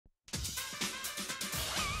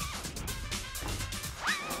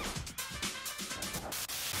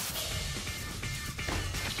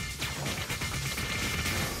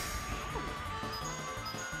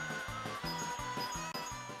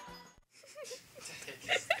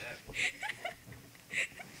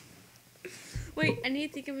Wait, I need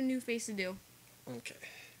to think of a new face to do. Okay.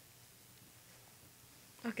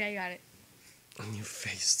 Okay, I got it. A new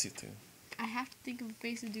face to do. I have to think of a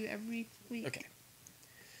face to do every week. Okay.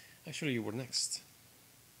 Actually, you were next.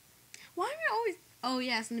 Why am I always... Oh,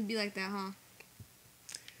 yeah, it's going to be like that, huh?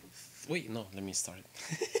 Wait, no, let me start.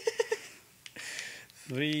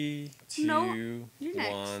 3, 2, No, you're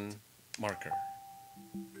next. 1, marker.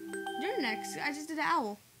 You're next. I just did the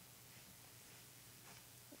owl.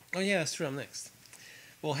 Oh yeah, that's true, I'm next.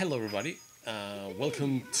 Well, hello everybody.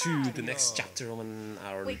 Welcome to the next chapter on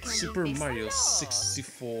our Wait, can I Super do this? Mario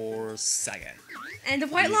 64 saga. And the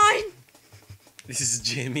white Yeah. line! This is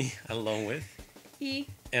Jamie, along with, He...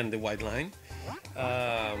 and the white line.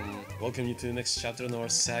 Welcome you to the next chapter on our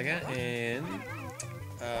saga, and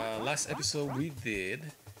last episode we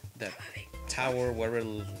did that tower, whatever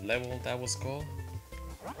level that was called.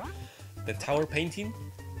 The tower painting.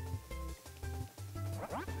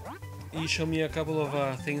 You showed me a couple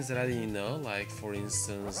of things that I didn't know, like for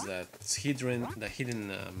instance the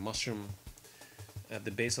hidden mushroom at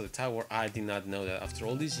the base of the tower. I did not know that after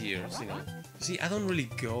all these years, you know. See, I don't really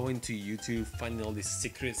go into YouTube finding all these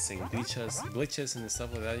secrets and glitches and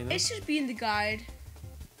stuff like that, you know. It should be in the guide.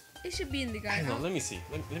 It should be in the I guide. know, let me see.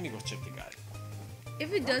 Let me go check the guide.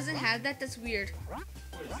 If it doesn't have that, that's weird.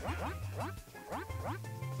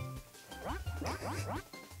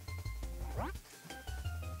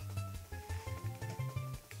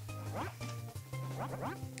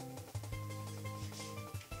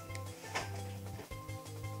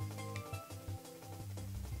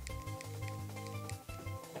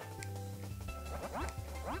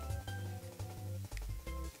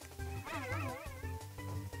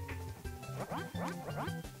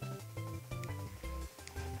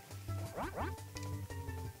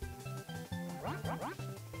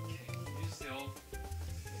 So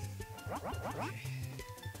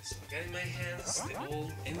I got in my hands the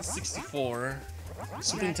old N64,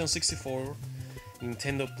 Super Nintendo 64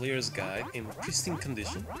 Nintendo Player's Guide in pristine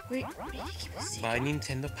condition Wait, we need to keep it a secret. by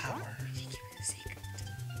Nintendo Power. We need to keep it a secret.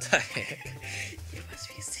 The heck? It must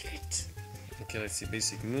be a secret. Okay, let's see.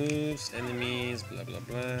 Basic moves, enemies, blah blah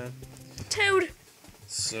blah. Toad!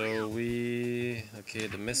 So okay,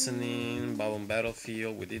 the mezzanine, Bob-omb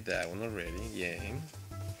Battlefield, we did that one already, yay.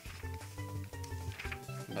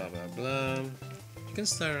 Blah blah blah. You can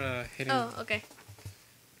start hitting Oh, okay.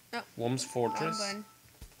 Worm's Fortress. Wrong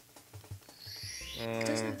button.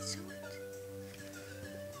 Doesn't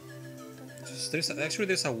show it. Actually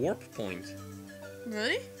there's a warp point.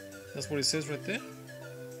 Really? That's what it says right there.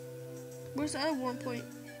 Where's the other warm point?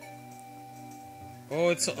 Oh,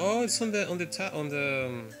 it's on the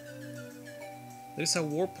there's a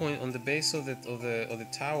warp point on the base of the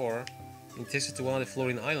tower. It takes you to one of the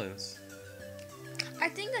floating islands. I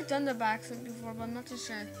think I've done the backflip before, but I'm not too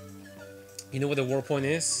sure. You know what the warp point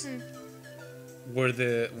is? Hmm. Where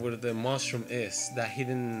the mushroom is, that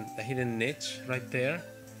hidden niche right there.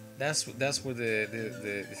 That's where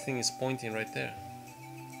the thing is pointing right there.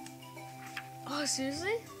 Oh,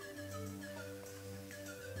 seriously?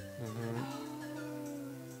 Mm-hmm.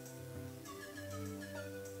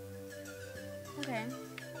 Okay.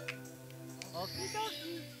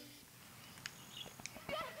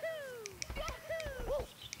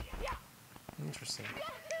 Interesting.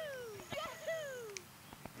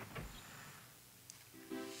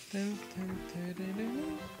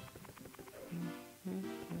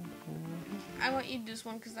 I want you to do this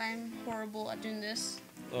one because I'm horrible at doing this.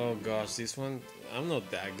 Oh gosh, this one I'm not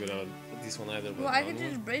that good at this one either. But Well, I could do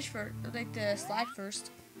the bridge first, like the slide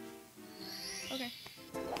first. Okay.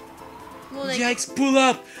 Well, like, Yikes! Pull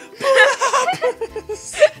up!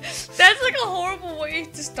 that's like a horrible way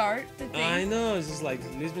to start the thing. I know. It's just like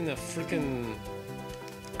leaves me in a freaking.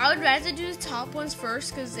 I would rather do the top ones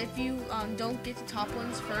first, because if you don't get the top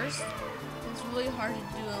ones first, it's really hard to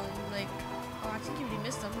do them. Like, oh, I think you already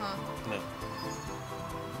missed them, huh? No.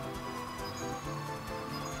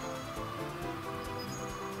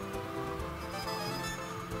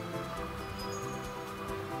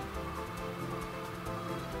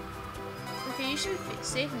 Okay, you should be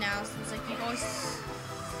safe now, since like you always.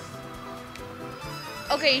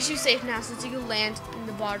 Okay, you should be safe now, since you can land in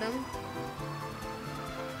the bottom.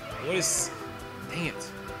 What is? Dang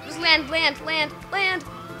it! Just land.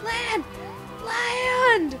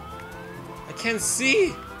 I can't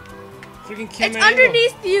see. Freaking camera. It's angle.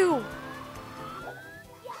 underneath you.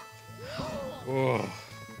 Oh.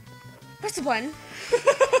 Press the button.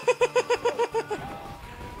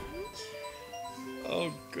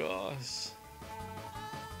 Oh gosh.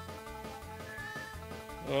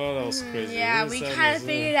 Oh, that was crazy. Yeah, This we time kind was, of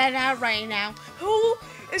figured that out right now. Who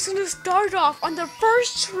It's gonna start off on the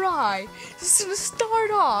first try. It's gonna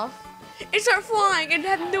start off and start flying and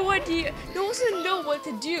have no idea. No one's gonna know what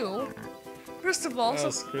to do. First of all,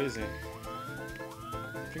 That's crazy.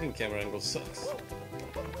 Freaking camera angle sucks.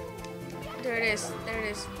 there it is. There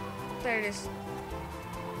it is. There it is.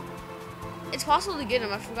 It's possible to get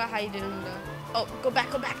him. I forgot how you did him though. Oh, go back,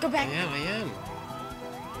 go back, go back. I am.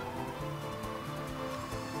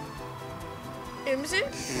 Emerson?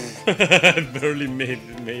 Barely made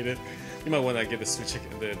it. You might want to get the switch,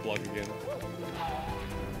 the block again.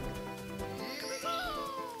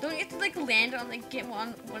 Don't you have to like land on like get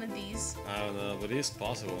one of these? I don't know, but it is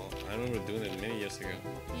possible. I remember doing it many years ago.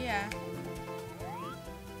 Yeah.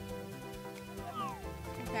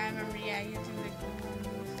 Okay, I remember. Yeah, you have to like.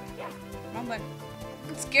 Wrong button.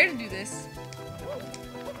 I'm scared to do this.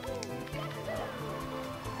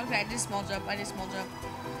 Okay, I did small jump. I did small jump.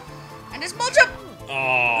 I did small jump.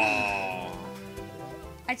 Oh.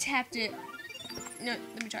 I tapped it. No,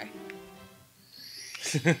 let me try.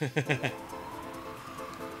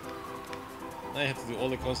 Now you have to do all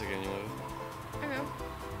the cones again, you know. I know.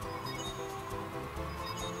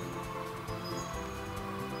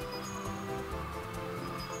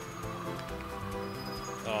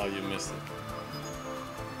 Oh, you missed it.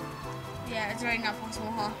 Yeah, it's already not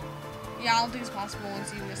possible, huh? Yeah, I don't think it's possible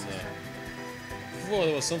once you miss it. Yeah. Whoa,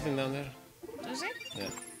 there was something down there. Does it? Yeah.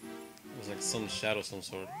 It was like some shadow of some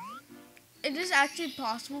sort. It is actually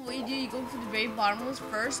possible. What you do, you go for the very bottom ones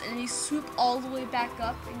first, and then you swoop all the way back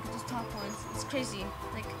up and get those top ones. It's crazy.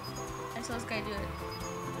 Like, I saw this guy do it.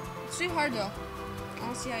 It's really hard though. I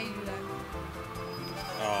don't see how you do that.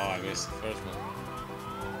 Oh, I missed the first one.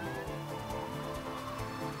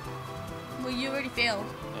 Well, you already failed.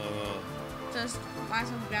 Just minus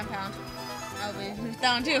 1 ground pound. I'll be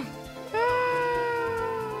down too.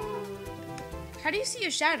 How do you see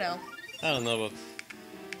your shadow? I don't know, but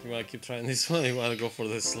you wanna keep trying this one? You wanna go for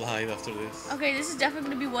the slide after this? Okay, this is definitely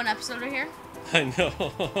gonna be one episode right here. I know.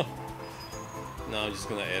 No, I'm just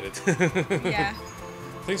gonna edit. Yeah.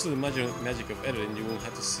 Thanks to the magic of editing, you won't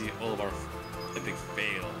have to see all of our epic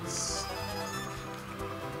fails.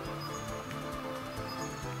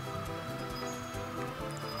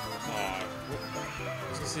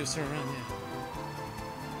 See you turn around, yeah.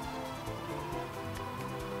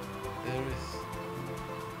 There it is.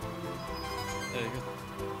 There you go.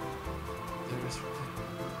 There it is right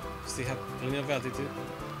there. Still have plenty of altitude.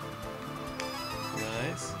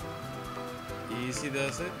 Nice. Easy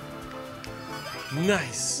does it.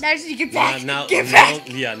 Nice! Now you get back! Now, Get back!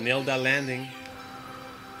 nailed that landing.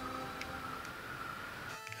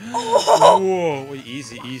 Oh! Whoa, wait,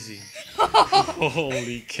 easy.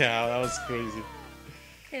 Holy cow, that was crazy.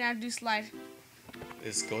 Okay, now do slide.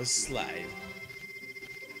 Let's go slide.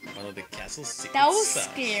 One of the castle's secret That was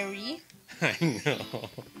stuff. scary. I know.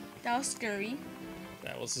 That was scary.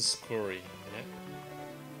 That was a scurry. Yeah.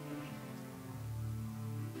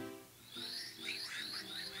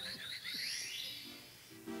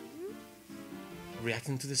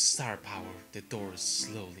 Reacting to the star power, the doors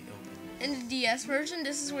slowly open. In the DS version,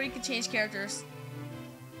 this is where you can change characters.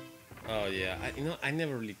 Oh yeah, I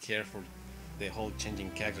never really cared for the whole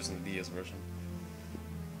changing characters in the DS version.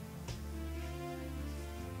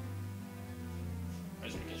 I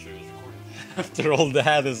just making sure it was recording. After all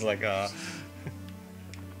that, it's like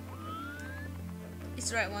It's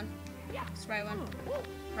the right one. It's the right one.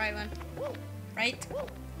 Right one. Right?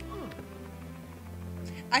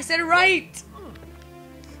 I said right!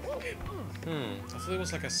 I thought it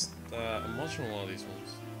was like a mushroom one of these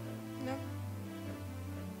ones. No.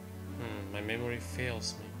 My memory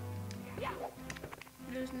fails me.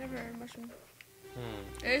 There's never a mushroom.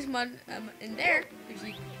 There's mud in there if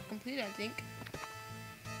you complete it, I think.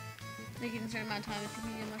 Like in a certain amount of time if you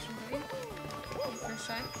complete a mushroom, don't you? First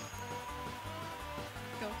time.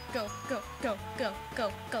 Go.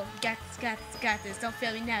 Got this. Don't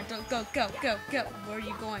fail me now. Don't go. Where are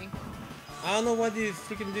you going? I don't know why they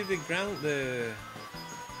freaking did the ground.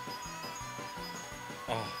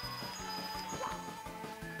 Oh.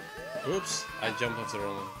 Oops! I jumped off the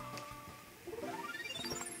wrong one.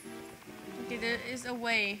 Okay, there is a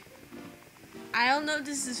way. I don't know if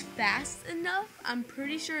this is fast enough. I'm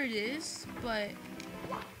pretty sure it is, but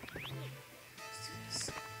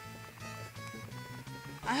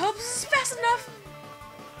I hope this is fast enough.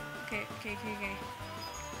 Okay.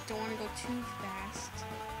 Don't want to go too fast.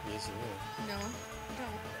 Yes, you will. No,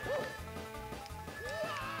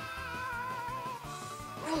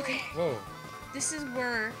 don't. Okay. Whoa! This is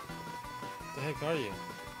where. The heck are you?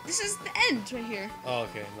 This is the end right here. Oh,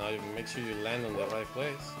 okay. Now you make sure you land on the right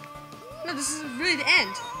place. No, this is really the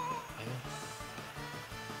end.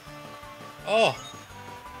 Oh!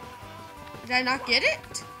 Did I not get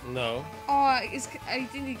it? No. Oh, I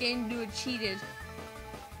think the game knew it cheated.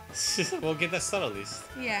 We'll get that star at least.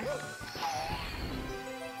 Yeah.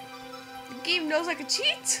 The game knows I could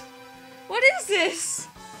cheat? What is this?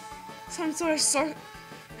 Some sort of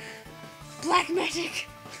black magic.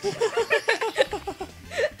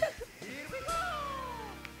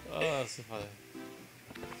 Oh, that's so funny.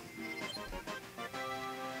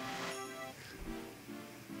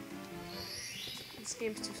 This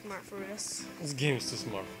game's too smart for us. This game is too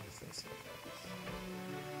smart for us.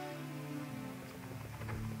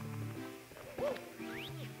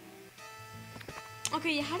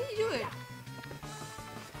 Okay, how do you do it?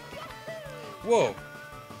 Whoa!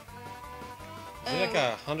 Is there like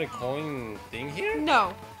a 100 coin thing here?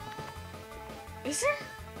 No. Is there?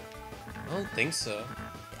 I don't think so.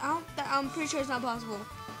 I'm pretty sure it's not possible.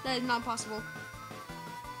 That is not possible.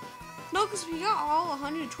 No, because we got all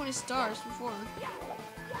 120 stars before.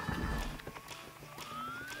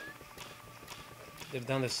 They've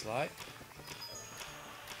done the slide.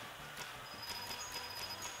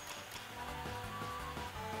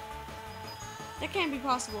 That can't be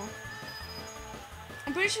possible.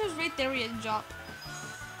 I'm pretty sure it's right there where you had to drop.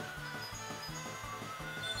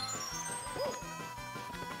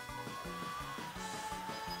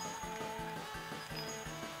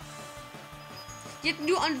 You have to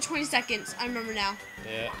do it under 20 seconds. I remember now.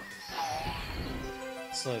 Yeah.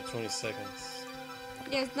 It's only 20 seconds.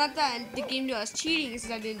 Yeah, it's not that the game knew I was cheating. It's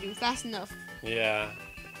that I didn't do it fast enough. Yeah.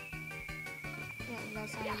 Yeah,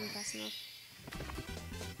 that's not even fast enough.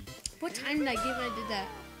 What time did I give when I did that?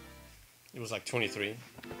 It was like 23.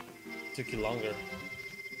 Took you longer.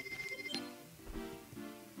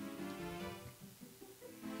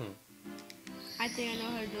 I think I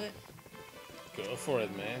know how to do it. Go for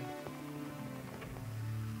it, man.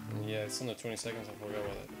 Yeah, it's under 20 seconds. I forgot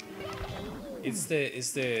about it. It's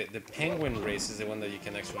the penguin race is the one that you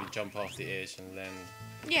can actually jump off the edge and land.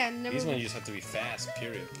 Yeah, never. This one you just have to be fast.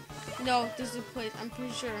 Period. No, this is a place. I'm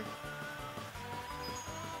pretty sure.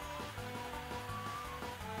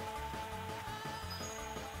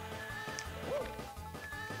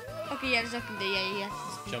 Okay, yeah, there's nothing there. Yeah, you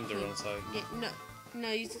have to Jump the wrong side. Yeah, no,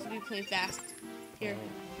 you just have to be playing fast. Here,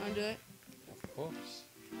 wanna do it? Of course.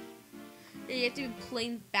 Yeah, you have to be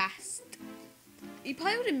playing fast. You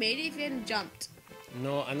probably would have made it if you hadn't jumped.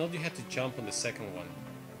 No, I know you had to jump on the second one.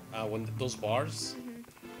 When those bars,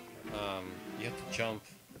 you have to jump,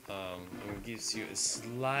 and it gives you a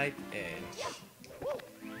slight edge.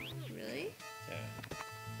 Really? Yeah.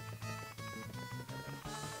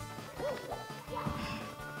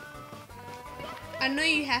 I know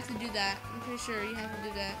you have to do that. I'm pretty sure you have to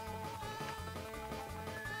do that.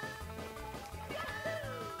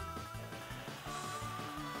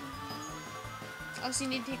 Also,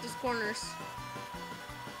 you need to take those corners.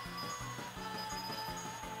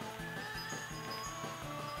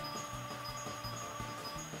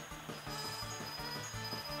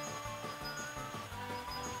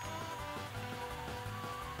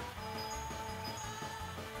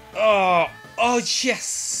 Oh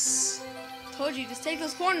yes! Told you, just take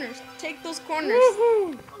those corners. Take those corners.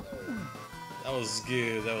 Woohoo! That was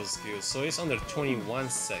good. That was good. So it's under 21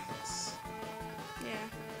 seconds. Yeah.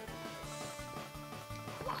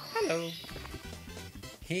 Hello.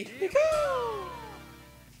 Here we go.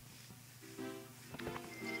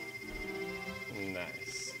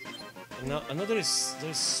 Nice. Now I know there's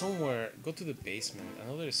somewhere. Go to the basement. I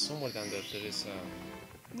know there's somewhere down there. There is.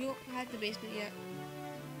 We don't have the basement yet.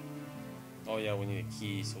 Oh yeah, we need a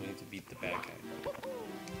key, so we need to beat the bad guy.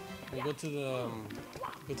 We'll go to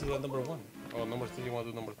the number 1. Oh, number 3. You want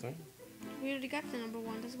to do number 3? We already got the number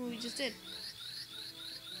 1. That's what we just did.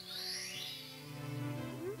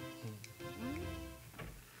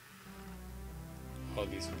 Oh,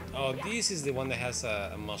 this one. Oh, this is the one that has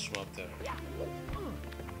a mushroom up there.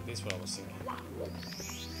 This is what I was thinking.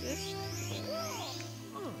 This?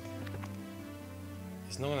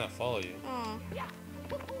 It's not gonna follow you. Oh.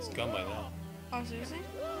 It's gone by now. Oh, seriously?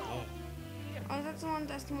 Yeah. Oh, that's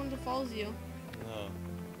the one that follows you. No.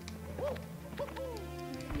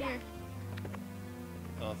 Here.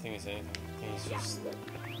 I don't think it's anything. I think it's just.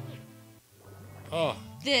 Oh,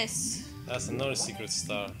 This. that's another secret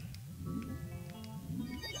star.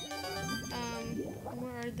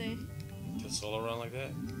 Where are they? Just all around like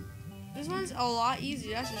that. This one's a lot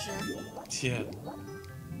easier, that's for sure. Yeah.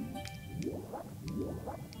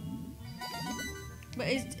 But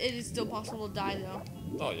it is still possible to die though.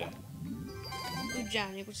 Oh yeah. With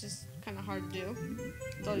Johnny, which is kind of hard to do.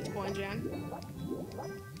 With all these coins, Jan.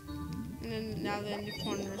 And then now the new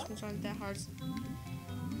corners, which aren't that hard.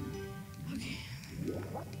 Okay.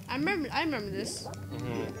 I remember this.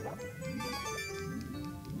 Mm-hmm.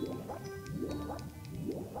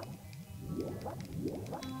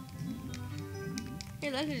 Hey,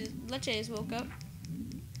 Leche just woke up.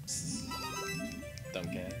 Dumb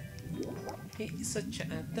cat. He's such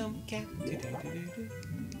a dumb cat.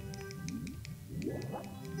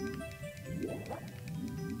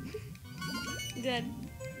 Dead.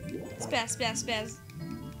 Spaz, spaz, spaz.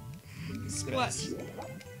 Watch.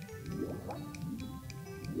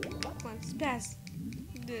 Come on, spaz.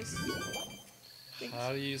 This.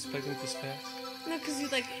 How do you expect him to spaz? No, because you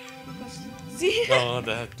like. See? Oh,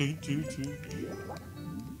 that.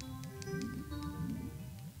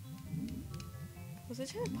 Was I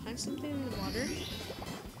trying to punch something in the water?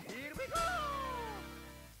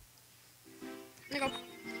 There you go.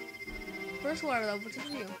 First water level, what's it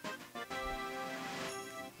for you?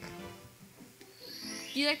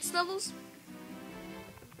 Do you like these levels?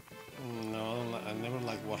 No, I never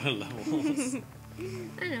like water levels.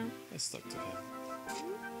 I know. I stuck to him.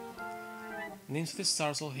 Names of the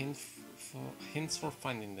stars all hints for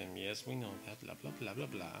finding them. Yes, we know that. Blah blah blah blah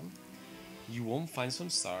blah. You won't find some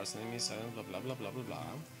stars, enemies silent, blah blah blah blah blah blah.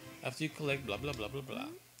 After you collect blah blah blah blah blah.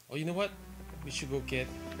 Oh, you know what? We should go get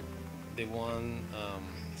the one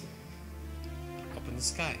up in the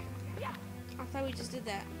sky. I thought we just did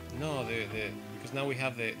that. No, because now we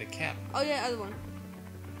have the cap. Oh yeah, other one.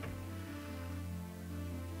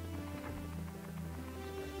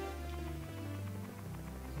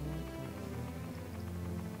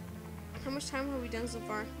 How much time have we done so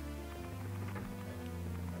far?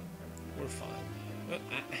 We're fine. But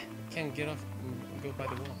I can't get off. Go by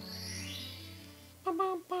the wall.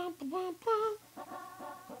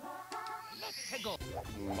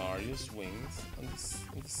 Mario swings on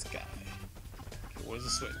the sky. Okay, where's the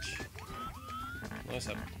switch? What's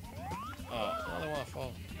up? Oh, I don't want to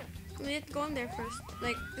fall. We have to go in there first.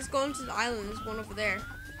 Like, just go into the island. There's one over there.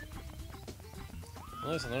 Oh,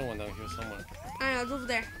 there's another one down here somewhere. I know, it's over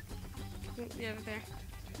there. Yeah, over there.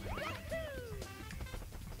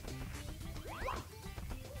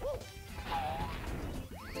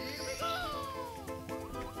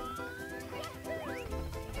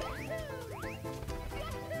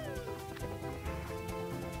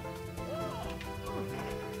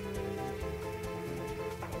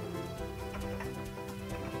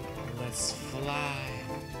 Let's fly.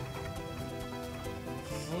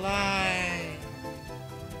 Fly.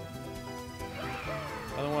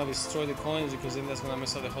 I don't want to destroy the coins because then that's gonna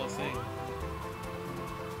mess up the whole thing.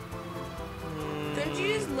 Don't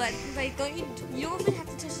you just let, like, you don't even have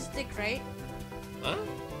to touch the stick, right? Huh?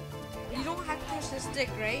 You don't have to touch the stick,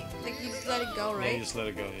 right? Like, you just let it go, Yeah, right? you just let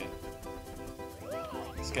it go, yeah.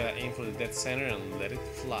 Just gotta aim for the dead center and let it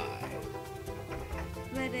fly.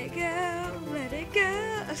 Let it go, let it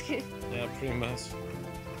go. Okay. Yeah, pretty much.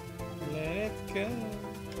 Let it go.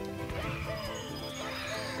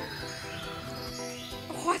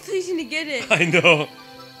 Oh, I thought you didn't get it. I know.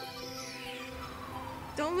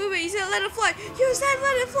 Don't move it. You said let it fly. You said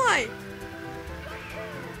let it fly.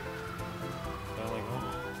 Oh my god.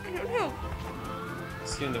 I don't know.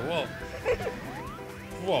 It's here in the wall.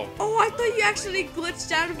 Whoa. Oh, I thought you actually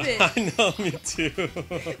glitched out of it. I know, me too.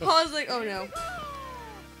 I was like, oh no.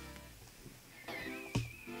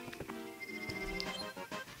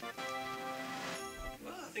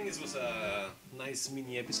 Well, I think this was a nice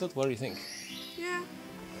mini episode. What do you think? Yeah.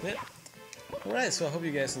 Yeah. Alright, so I hope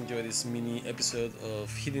you guys enjoyed this mini episode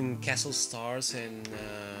of Hidden Castle Stars and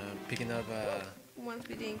picking up Ones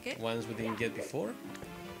we didn't get. ones we didn't get before.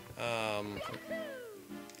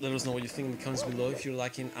 Let us know what you think in the comments below if you're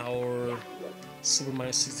liking our Super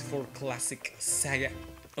Mario 64 Classic Saga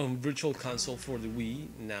on Virtual Console for the Wii,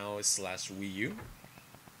 now / Wii U.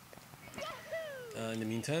 In the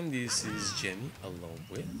meantime, this is Jenny along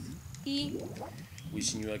with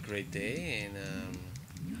wishing you a great day and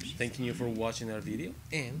thanking you for watching our video,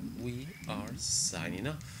 and we are signing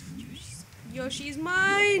off. Yoshi's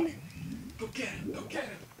mine. Go get him! Go get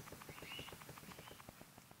him!